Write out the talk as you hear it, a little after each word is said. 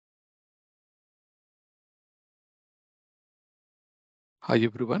Hi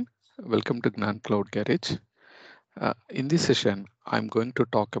everyone, welcome to Gnan Cloud Garage. In this session, I'm going to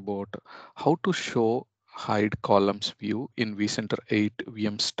talk about how to show hide columns view in vCenter 8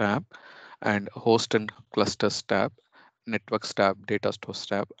 VMs tab and host and clusters tab, networks tab, data stores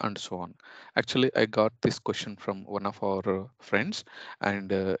tab, and so on. Actually, I got this question from one of our friends,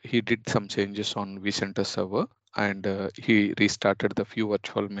 and he did some changes on vCenter server. And he restarted the few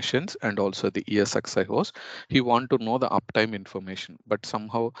virtual machines and also the ESXi host. He want to know the uptime information, but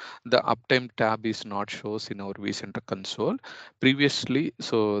somehow the uptime tab is not shows in our vCenter console previously.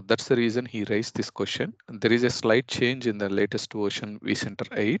 So that's the reason he raised this question. There is a slight change in the latest version vCenter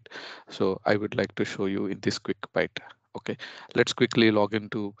 8. So I would like to show you in this quick bite. Okay, let's quickly log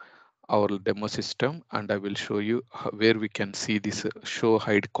into our demo system and I will show you where we can see this show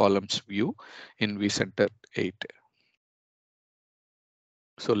hide columns view in vCenter 8.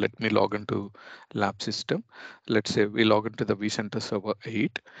 So let me log into lab system. Let's say we log into the vCenter server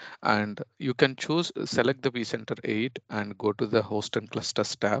 8 and you can choose select the vCenter 8 and go to the host and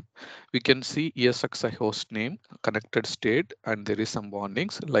clusters tab. We can see ESXi host name, connected state, and there is some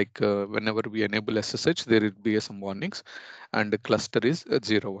warnings like whenever we enable SSH, there will be some warnings and the cluster is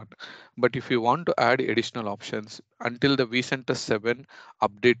 01. But if you want to add additional options until the vCenter 7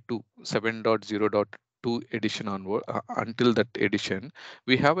 update to 7.0.2 edition onward, until that edition,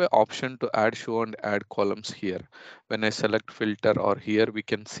 we have an option to add show and add columns here. When I select filter or here, we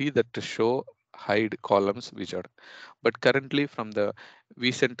can see that the show hide columns widget. But currently from the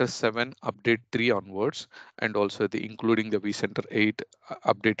vCenter 7 update 3 onwards, and also the including the vCenter 8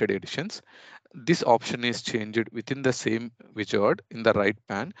 updated editions, this option is changed within the same widget in the right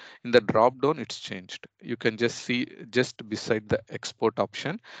pan. In the drop down, it's changed. You can just see just beside the export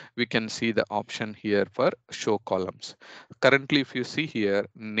option, we can see the option here for show columns. Currently, if you see here,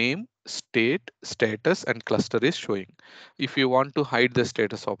 name, state, status, and cluster is showing. If you want to hide the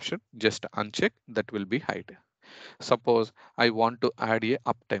status option, just uncheck, that will be hide. Suppose I want to add a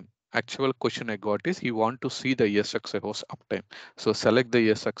uptime. Actual question I got is you want to see the ESXi host uptime. So select the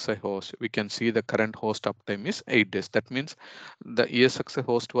ESXi host. We can see the current host uptime is 8 days. That means the ESXi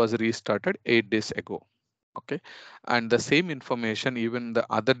host was restarted 8 days ago. Okay, and the same information, even the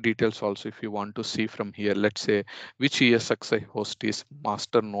other details also, if you want to see from here, let's say which ESXi host is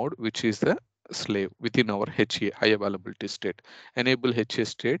master node, which is the slave within our HA, high availability state. Enable HA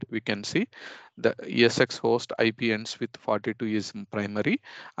state, we can see the ESX host IP ends with 42 is primary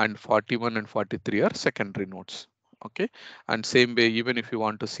and 41 and 43 are secondary nodes. Okay, and same way, even if you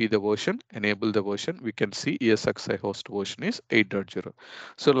want to see the version, enable the version, we can see ESXi host version is 8.0.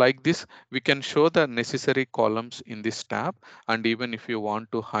 So like this, we can show the necessary columns in this tab. And even if you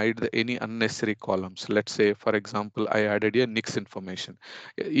want to hide any unnecessary columns, let's say, for example, I added a NICs information.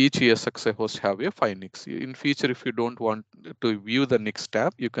 Each ESXi host have a 5 NICs. In future, if you don't want to view the NICs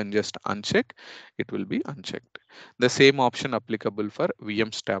tab, you can just uncheck, it will be unchecked. The same option applicable for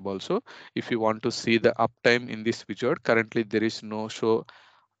VMs tab also. If you want to see the uptime in this widget, currently there is no show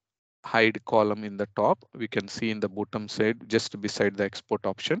hide column in the top. We can see in the bottom side just beside the export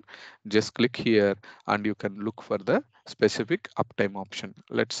option. Just click here and you can look for the specific uptime option.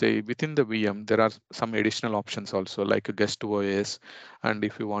 Let's say within the VM there are some additional options also like a guest OS, and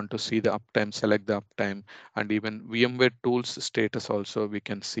if you want to see the uptime, select the uptime, and even VMware tools status also we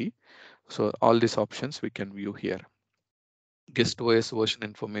can see. So all these options we can view here. Guest OS version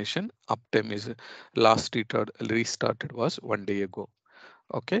information, uptime is restarted was 1 day ago.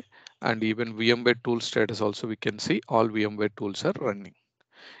 Okay, and even VMware tool status also we can see all VMware tools are running.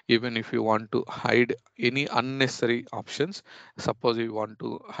 Even if you want to hide any unnecessary options, suppose you want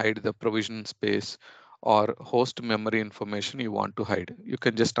to hide the provision space or host memory information you want to hide, you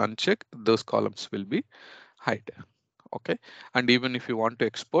can just uncheck, those columns will be hide. Okay, and even if you want to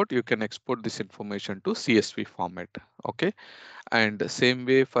export, you can export this information to CSV format. Okay, and same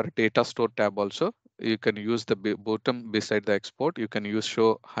way for data store tab also, you can use the bottom beside the export, you can use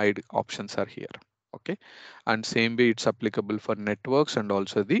show hide options are here. Okay, and same way it's applicable for networks and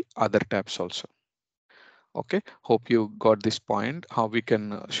also the other tabs also. Okay, hope you got this point how we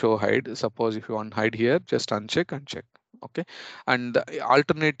can show hide. Suppose if you want hide here, just uncheck and check. Okay, and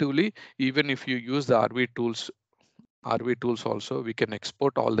alternatively, even if you use the RV tools also, we can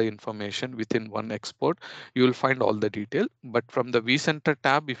export all the information within one export. You will find all the detail. But from the vCenter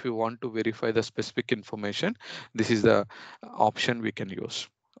tab, if you want to verify the specific information, this is the option we can use.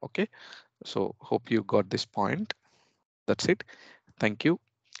 Okay, so hope you got this point. That's it. Thank you.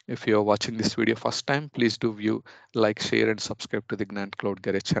 If you are watching this video first time, please do view, like, share, and subscribe to the Gnan Cloud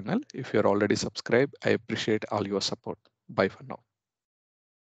Garage channel. If you are already subscribed, I appreciate all your support. Bye for now.